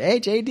to you and say, hey,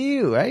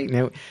 JDew,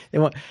 right? They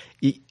want,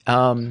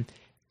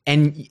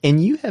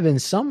 and you have in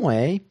some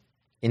way,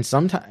 in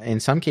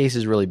some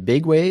cases really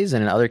big ways,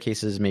 and in other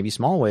cases maybe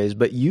small ways,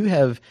 but you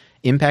have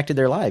impacted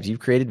their lives. You've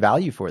created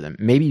value for them.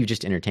 Maybe you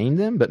just entertained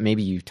them, but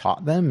maybe you've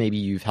taught them, maybe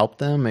you've helped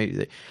them.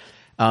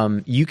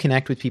 You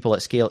connect with people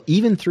at scale,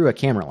 even through a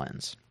camera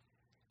lens.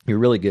 You're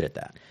really good at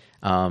that.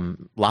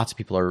 Lots of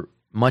people are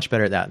much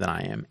better at that than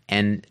I am.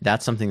 And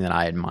that's something that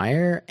I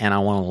admire and I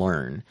want to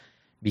learn,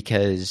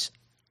 because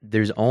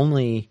there's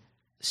only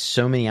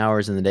so many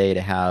hours in the day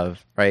to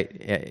have, right?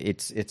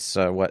 It's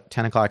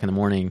 10 o'clock in the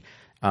morning.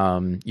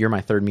 You're my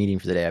third meeting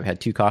for the day. I've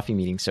had 2 coffee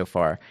meetings so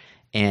far,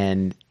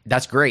 and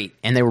that's great.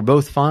 And they were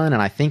both fun.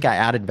 And I think I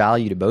added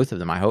value to both of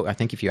them. I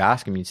think if you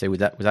ask them, you'd say, was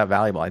that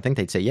valuable? I think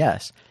they'd say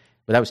yes,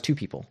 but that was 2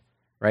 people,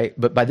 right?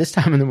 But by this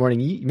time in the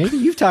morning, maybe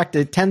you've talked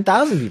to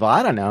 10,000 people.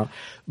 I don't know,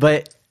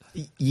 but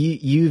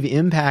you've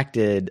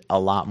impacted a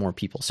lot more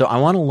people. So I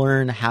want to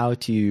learn how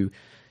to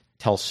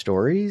tell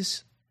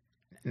stories.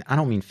 I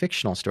don't mean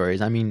fictional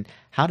stories. I mean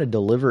how to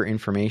deliver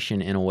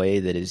information in a way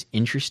that is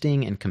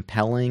interesting and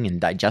compelling and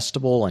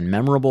digestible and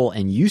memorable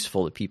and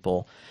useful to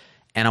people.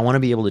 And I want to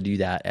be able to do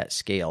that at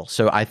scale.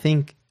 So I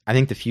think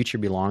the future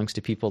belongs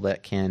to people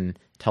that can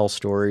tell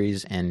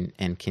stories and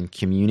can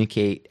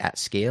communicate at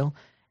scale.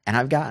 And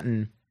I've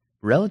gotten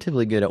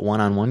relatively good at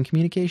one-on-one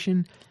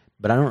communication,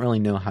 but I don't really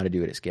know how to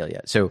do it at scale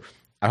yet. So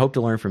I hope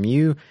to learn from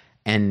you,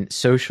 and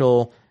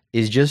social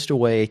is just a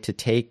way to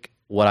take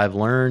what I've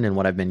learned and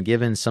what I've been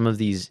given, some of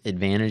these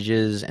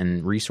advantages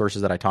and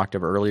resources that I talked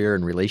about earlier,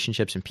 and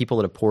relationships and people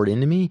that have poured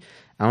into me.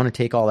 I want to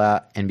take all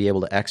that and be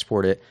able to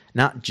export it,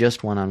 not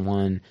just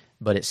one-on-one,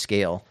 but at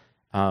scale.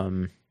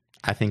 I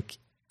think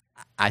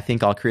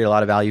I'll create a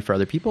lot of value for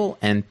other people,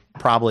 and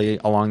probably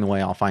along the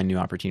way, I'll find new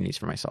opportunities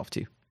for myself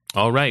too.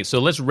 All right, so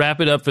let's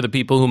wrap it up for the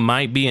people who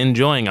might be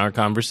enjoying our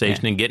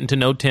conversation and getting to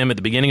know Tim at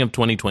the beginning of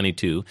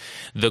 2022.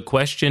 The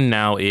question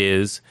now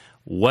is,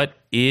 what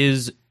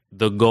is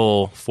the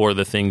goal for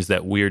the things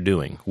that we're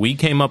doing? We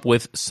came up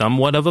with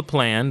somewhat of a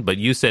plan, but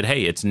you said,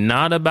 hey, it's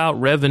not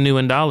about revenue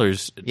and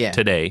dollars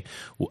today.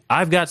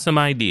 I've got some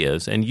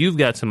ideas, and you've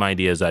got some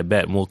ideas, I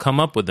bet, and we'll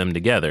come up with them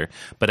together.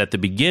 But at the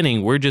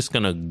beginning, we're just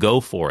going to go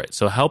for it.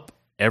 So help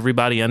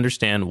everybody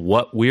understand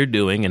what we're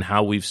doing and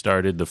how we've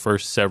started the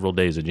first several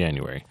days of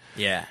January.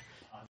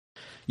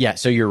 Yeah,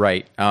 so you're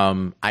right.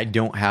 I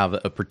don't have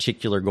a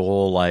particular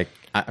goal.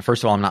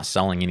 First of all, I'm not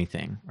selling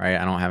anything, right?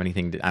 I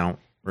don't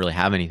really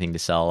have anything to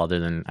sell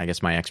other than, I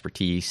guess, my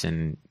expertise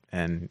and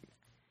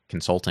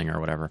consulting or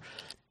whatever.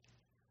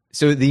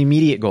 So the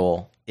immediate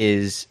goal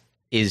is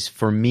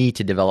for me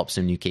to develop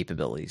some new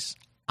capabilities.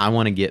 I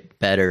want to get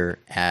better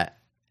at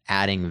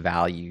adding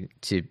value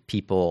to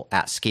people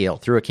at scale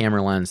through a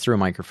camera lens, through a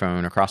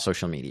microphone, across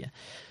social media.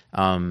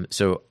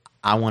 So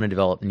I want to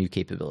develop new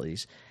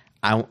capabilities.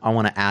 I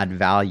want to add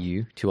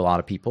value to a lot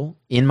of people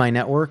in my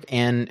network,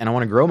 and I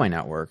want to grow my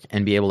network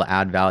and be able to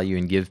add value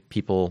and give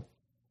people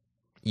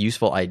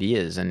useful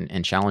ideas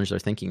and challenge their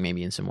thinking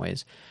maybe in some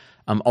ways.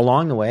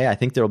 Along the way, I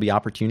think there will be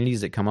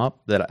opportunities that come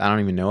up that I don't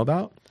even know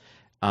about.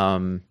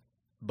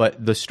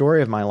 But the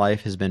story of my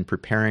life has been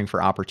preparing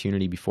for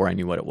opportunity before I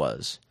knew what it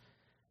was.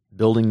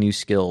 Building new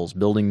skills,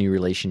 building new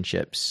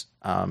relationships,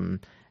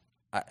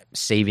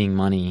 saving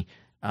money,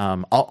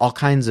 all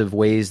kinds of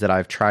ways that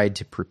I've tried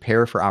to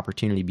prepare for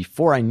opportunity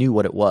before I knew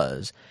what it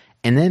was.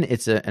 And then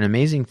it's an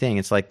amazing thing.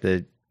 It's like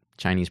the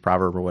Chinese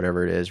proverb or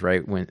whatever it is,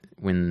 right?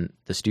 When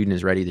the student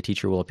is ready, the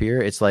teacher will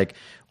appear. It's like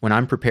when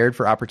I'm prepared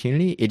for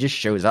opportunity, it just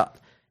shows up.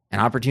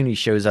 And opportunity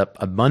shows up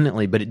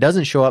abundantly, but it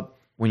doesn't show up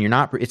when you're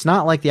not. It's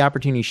not like the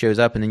opportunity shows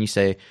up and then you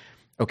say,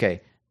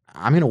 okay,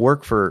 I'm going to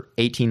work for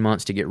 18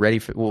 months to get ready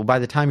for, well, by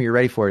the time you're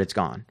ready for it, it's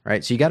gone,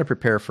 right? So you got to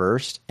prepare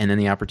first and then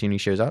the opportunity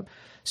shows up.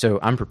 So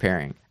I'm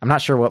preparing. I'm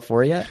not sure what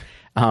for yet,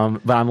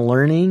 but I'm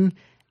learning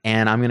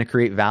and I'm going to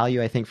create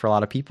value, I think, for a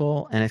lot of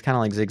people. And it's kind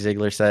of like Zig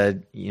Ziglar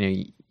said,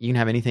 you can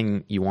have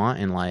anything you want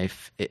in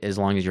life as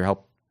long as you're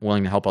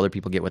willing to help other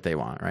people get what they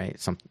want,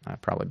 right? I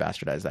probably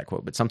bastardized that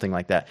quote, but something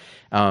like that.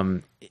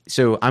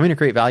 So I'm going to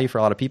create value for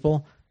a lot of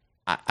people.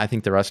 I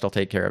think the rest will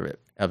take care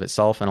of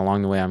itself. And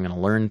along the way, I'm going to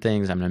learn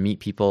things. I'm going to meet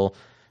people.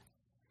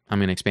 I'm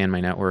going to expand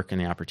my network and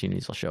the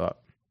opportunities will show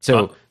up.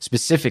 So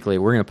specifically,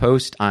 we're going to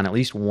post on at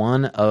least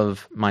one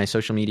of my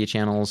social media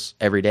channels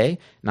every day,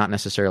 not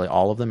necessarily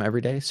all of them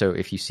every day. So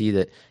if you see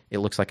that it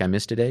looks like I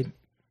missed a day,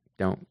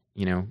 don't,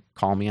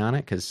 call me on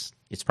it because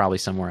it's probably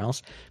somewhere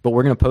else. But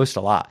we're going to post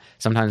a lot.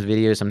 Sometimes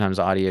video, sometimes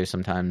audio,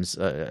 sometimes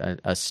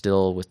a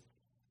still with,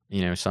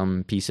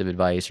 some piece of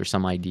advice or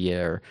some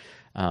idea or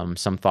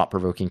some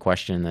thought-provoking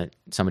question that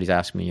somebody's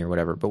asked me or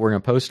whatever. But we're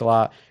going to post a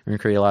lot. We're going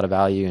to create a lot of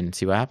value and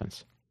see what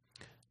happens.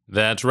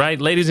 That's right,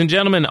 ladies and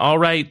gentlemen. All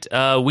right,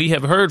 we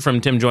have heard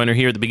from Tim Joyner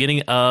here at the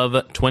beginning of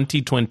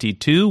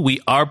 2022. We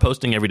are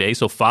posting every day,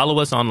 so follow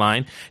us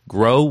online.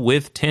 Grow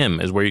with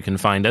Tim is where you can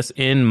find us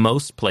in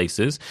most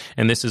places,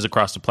 and this is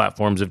across the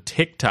platforms of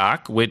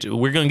TikTok, which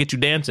we're going to get you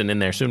dancing in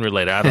there sooner or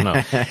later. I don't know.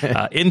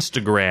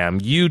 Instagram,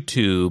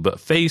 YouTube,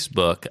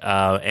 Facebook,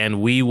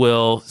 and we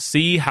will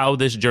see how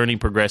this journey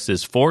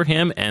progresses for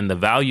him and the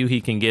value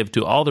he can give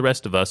to all the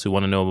rest of us who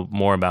want to know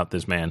more about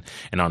this man,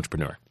 an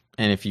entrepreneur.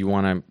 And if you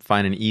want to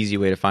find an easy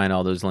way to find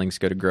all those links,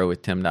 go to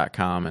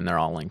growwithtim.com and they're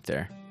all linked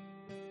there.